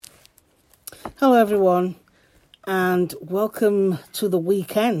Hello everyone, and welcome to the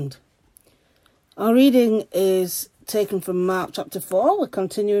weekend. Our reading is taken from Mark chapter 4. We're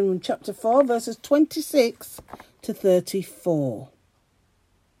continuing with chapter 4, verses 26 to 34.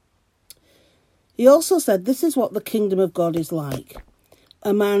 He also said, "This is what the kingdom of God is like.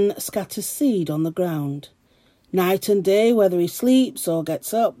 A man scatters seed on the ground. Night and day, whether he sleeps or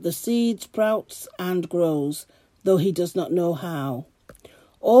gets up, the seed sprouts and grows, though he does not know how.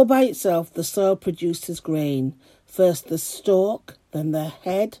 All by itself the soil produces grain, first the stalk, then the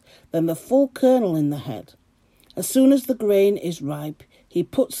head, then the full kernel in the head. As soon as the grain is ripe, he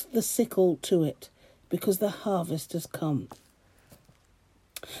puts the sickle to it, because the harvest has come."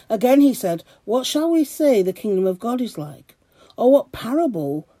 Again he said, "What shall we say the kingdom of God is like? Or what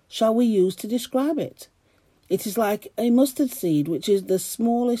parable shall we use to describe it? It is like a mustard seed, which is the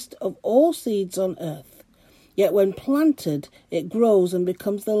smallest of all seeds on earth. Yet when planted, it grows and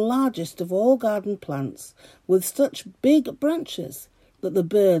becomes the largest of all garden plants, with such big branches that the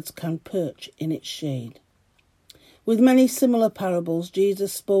birds can perch in its shade." With many similar parables,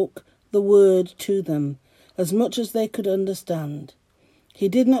 Jesus spoke the word to them, as much as they could understand. He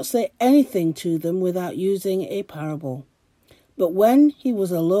did not say anything to them without using a parable. But when he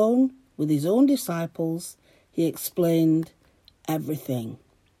was alone with his own disciples, he explained everything.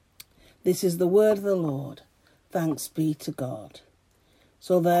 This is the word of the Lord. Thanks be to God.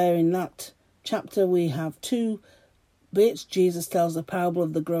 So there in that chapter we have two bits. Jesus tells the parable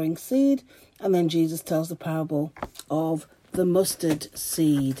of the growing seed, and then Jesus tells the parable of the mustard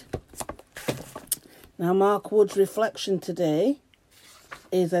seed. Now Mark Wood's reflection today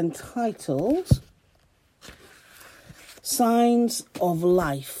is entitled Signs of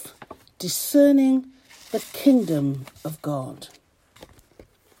Life, Discerning the Kingdom of God.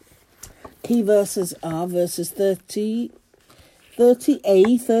 Key verses are verses 30a,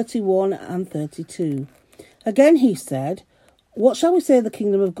 31 and 32. Again he said, "What shall we say the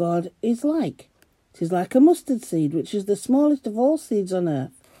kingdom of God is like? It is like a mustard seed, which is the smallest of all seeds on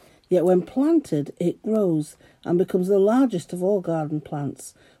earth. Yet when planted, it grows and becomes the largest of all garden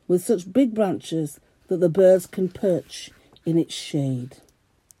plants, with such big branches that the birds can perch in its shade."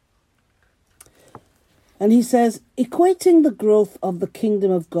 And he says, equating the growth of the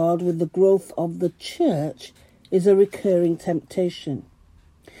kingdom of God with the growth of the church is a recurring temptation.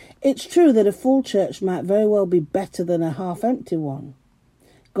 It's true that a full church might very well be better than a half-empty one.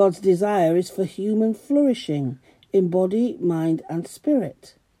 God's desire is for human flourishing in body, mind and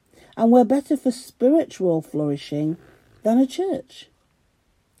spirit. And we're better for spiritual flourishing than a church.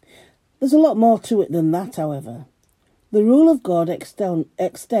 There's a lot more to it than that, however. The rule of God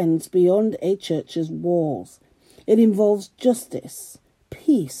extends beyond a church's walls. It involves justice,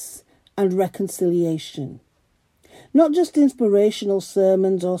 peace, and reconciliation. Not just inspirational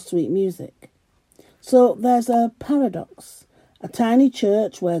sermons or sweet music. So there's a paradox. A tiny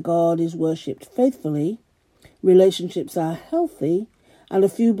church where God is worshipped faithfully, relationships are healthy, and a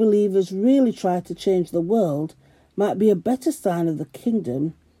few believers really try to change the world might be a better sign of the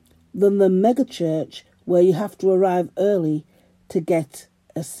kingdom than the megachurch where you have to arrive early to get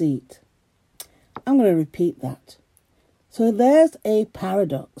a seat. I'm going to repeat that. So there's a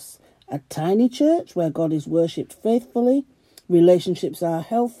paradox. A tiny church where God is worshipped faithfully, relationships are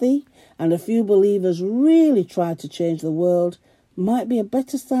healthy, and a few believers really try to change the world might be a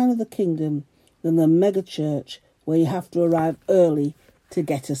better sign of the kingdom than the megachurch where you have to arrive early to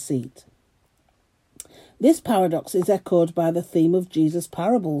get a seat. This paradox is echoed by the theme of Jesus'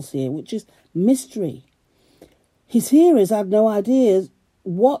 parables here, which is mystery. His hearers had no idea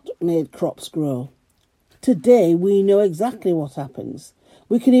what made crops grow. Today we know exactly what happens.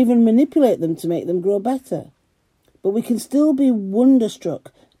 We can even manipulate them to make them grow better. But we can still be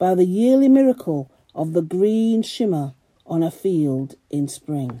wonderstruck by the yearly miracle of the green shimmer on a field in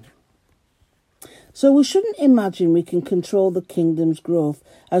spring. So we shouldn't imagine we can control the kingdom's growth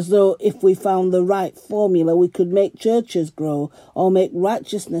as though if we found the right formula we could make churches grow or make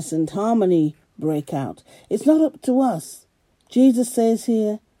righteousness and harmony break out. It's not up to us. Jesus says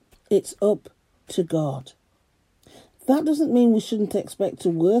here, it's up to God. That doesn't mean we shouldn't expect to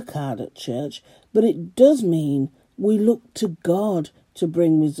work hard at church, but it does mean we look to God to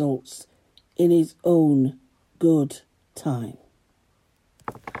bring results in his own good time.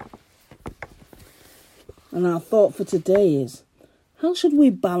 And our thought for today is, how should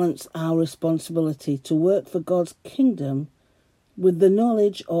we balance our responsibility to work for God's kingdom with the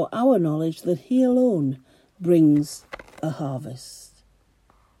knowledge or our knowledge that he alone brings a harvest?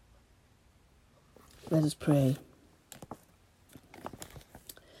 Let us pray.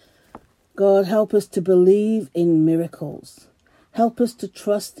 God, help us to believe in miracles. Help us to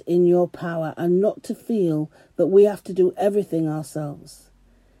trust in your power and not to feel that we have to do everything ourselves.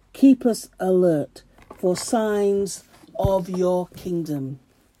 Keep us alert for signs of your kingdom.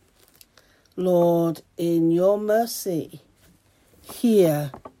 Lord, in your mercy,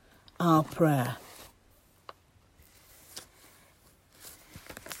 hear our prayer.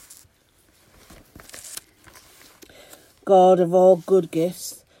 God of all good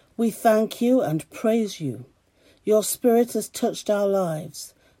gifts, we thank you and praise you. Your Spirit has touched our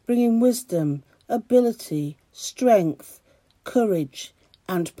lives, bringing wisdom, ability, strength, courage,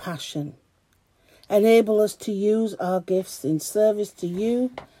 and passion. Enable us to use our gifts in service to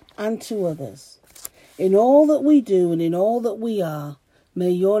you and to others. In all that we do and in all that we are,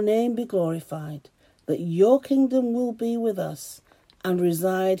 may your name be glorified, that your kingdom will be with us and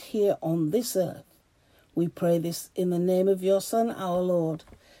reside here on this earth. We pray this in the name of your Son, our Lord,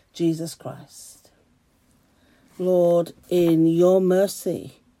 Jesus Christ. Lord, in your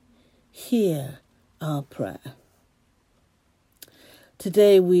mercy, hear our prayer.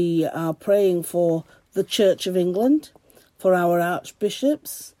 Today we are praying for the Church of England, for our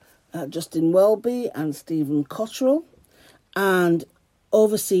archbishops, Justin Welby and Stephen Cotterill, and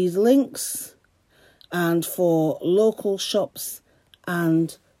overseas links, and for local shops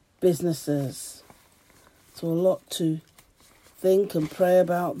and businesses. So a lot to think and pray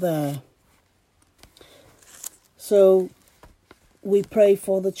about there. So we pray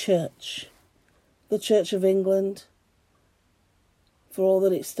for the Church of England, for all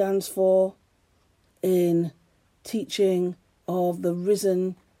that it stands for in teaching of the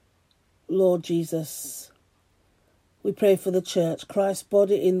risen Lord Jesus. We pray for the Church, Christ's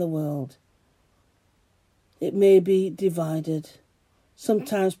body in the world. It may be divided,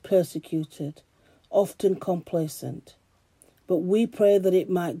 sometimes persecuted, often complacent, but we pray that it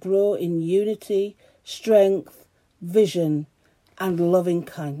might grow in unity, strength, vision, and loving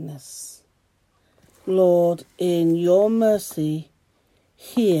kindness. Lord, in your mercy,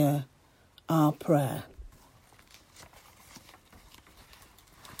 hear our prayer.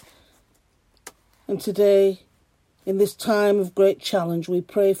 And today, in this time of great challenge, we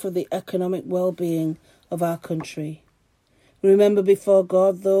pray for the economic well-being of our country. Remember before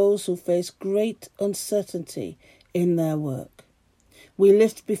God those who face great uncertainty in their work. We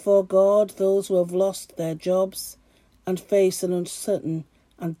lift before God those who have lost their jobs and face an uncertain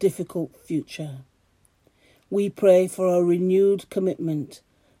and difficult future. We pray for a renewed commitment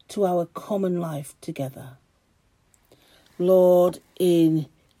to our common life together. Lord, in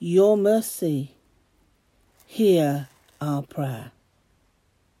your mercy, hear our prayer.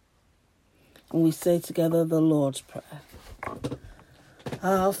 And we say together the Lord's Prayer.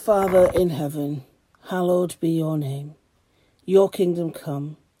 Our Father in heaven, hallowed be your name. Your kingdom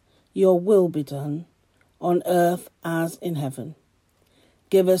come, your will be done, on earth as in heaven.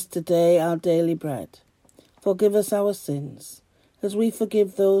 Give us today our daily bread. Forgive us our sins, as we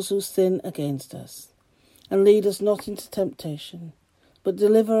forgive those who sin against us. And lead us not into temptation, but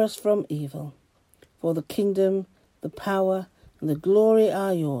deliver us from evil. For the kingdom, the power, and the glory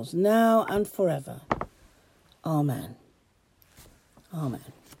are yours, now and forever. Amen. Amen.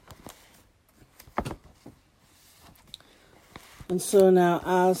 And so now,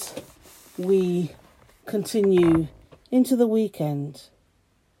 as we continue into the weekend,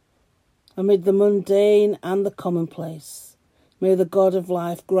 amid the mundane and the commonplace, may the God of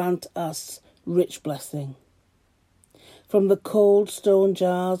life grant us rich blessing. From the cold stone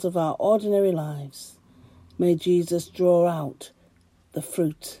jars of our ordinary lives, may Jesus draw out the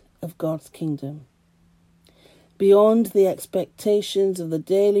fruit of God's kingdom. Beyond the expectations of the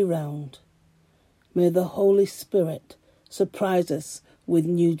daily round, may the Holy Spirit surprise us with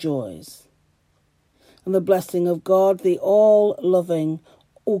new joys. And the blessing of God, the all-loving,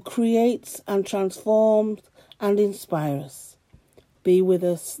 who creates and transforms and inspires us, be with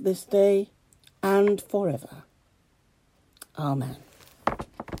us this day and forever. Amen.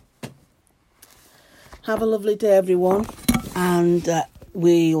 Have a lovely day, everyone, and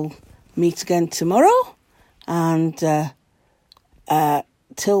we'll meet again tomorrow. And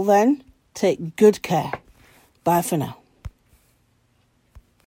till then, take good care. Bye for now.